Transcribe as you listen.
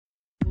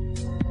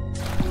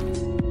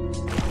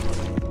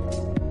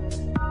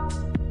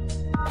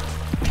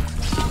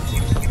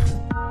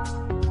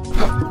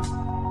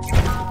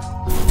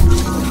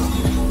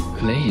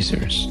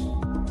Tasers.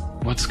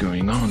 What's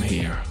going on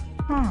here?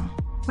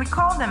 We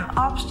call them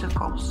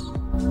obstacles.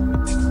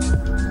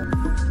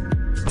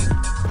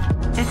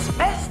 It's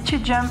best to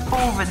jump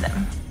over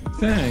them.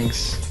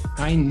 Thanks.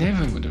 I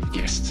never would have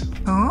guessed.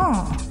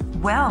 Oh,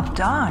 well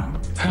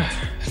done.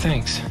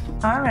 Thanks.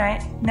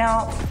 Alright,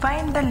 now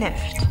find the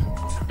lift.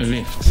 A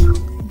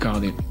lift.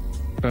 Got it.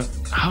 But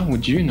how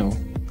would you know?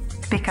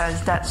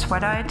 Because that's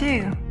what I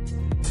do.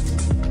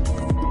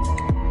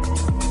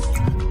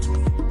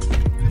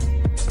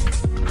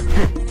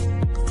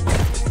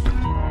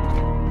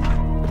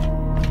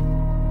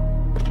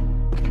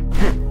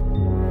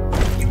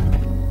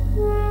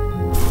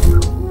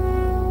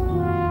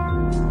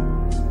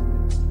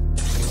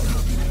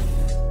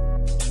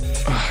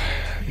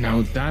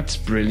 Now that's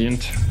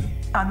brilliant.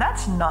 Oh,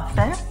 that's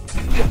nothing.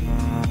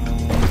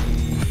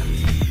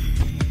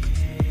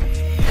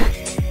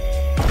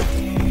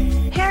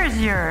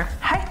 Here's your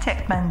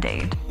high-tech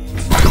band-aid.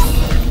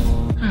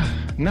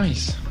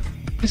 Nice.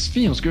 This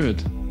feels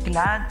good.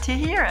 Glad to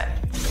hear it.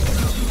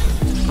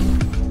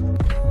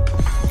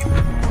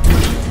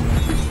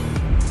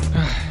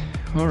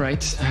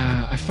 Alright,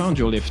 I found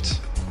your lift.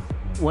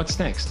 What's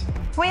next?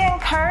 We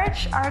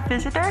encourage our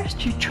visitors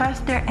to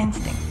trust their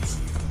instincts.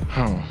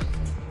 Oh,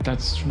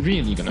 that's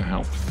really gonna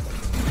help.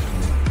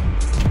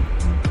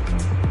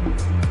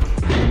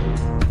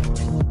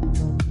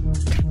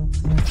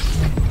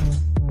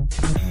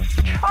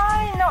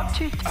 Try not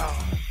to...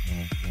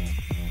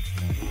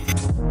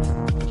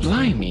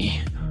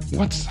 Blimey,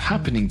 what's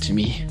happening to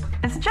me?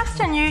 It's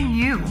just a new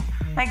you.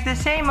 Like the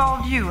same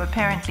old you,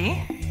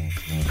 apparently.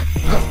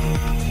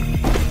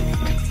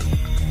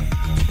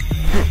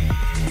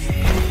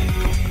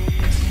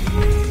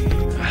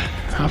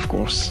 Of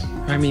course.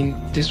 I mean,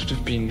 this would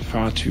have been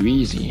far too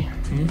easy.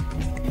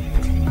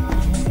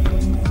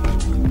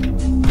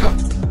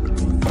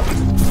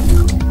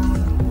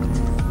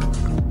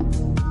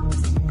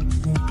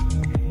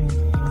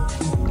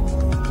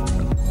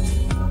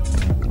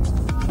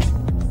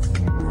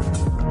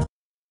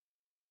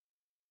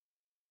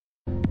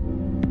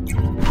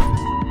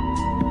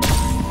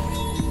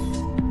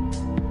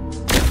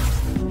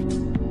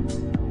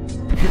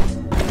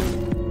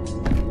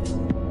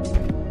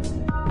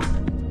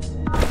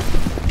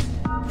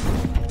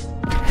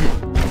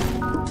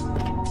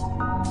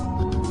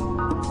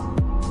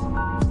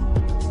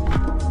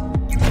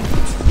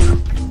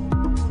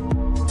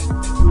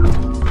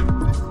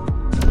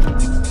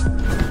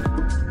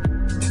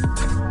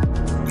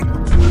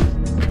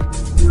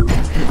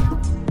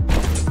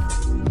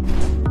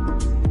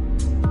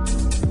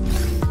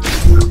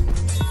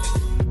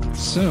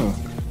 So,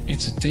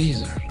 it's a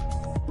taser.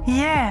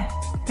 Yeah,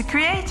 the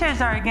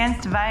creators are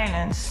against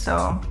violence,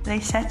 so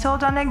they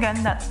settled on a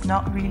gun that's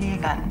not really a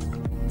gun.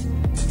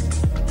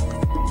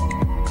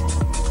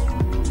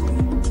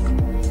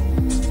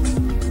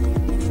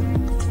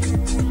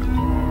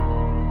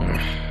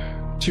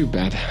 Too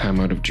bad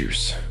I'm out of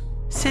juice.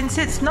 Since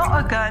it's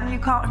not a gun, you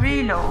can't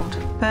reload,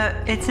 but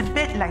it's a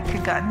bit like a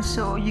gun,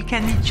 so you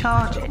can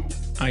recharge it.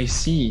 I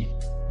see.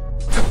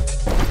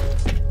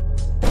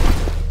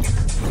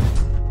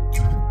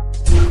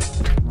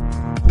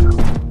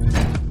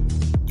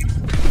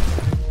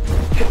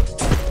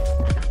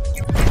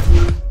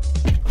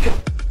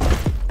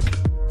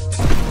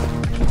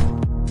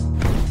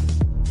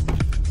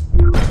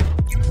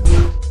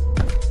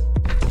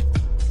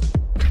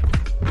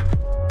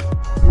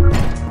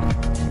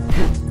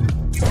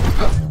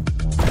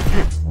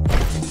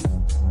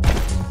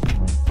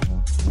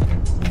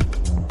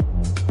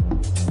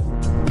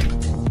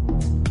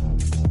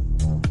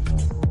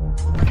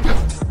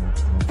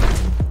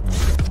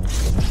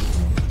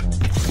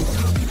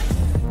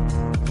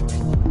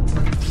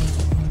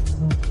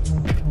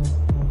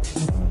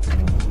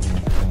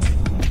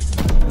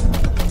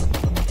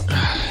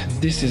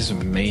 This is a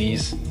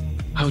maze.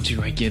 How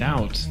do I get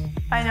out?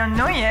 I don't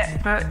know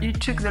yet, but you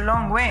took the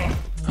long way.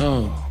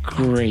 Oh,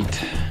 great.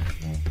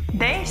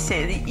 They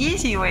say the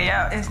easy way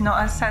out is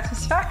not as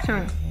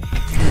satisfactory.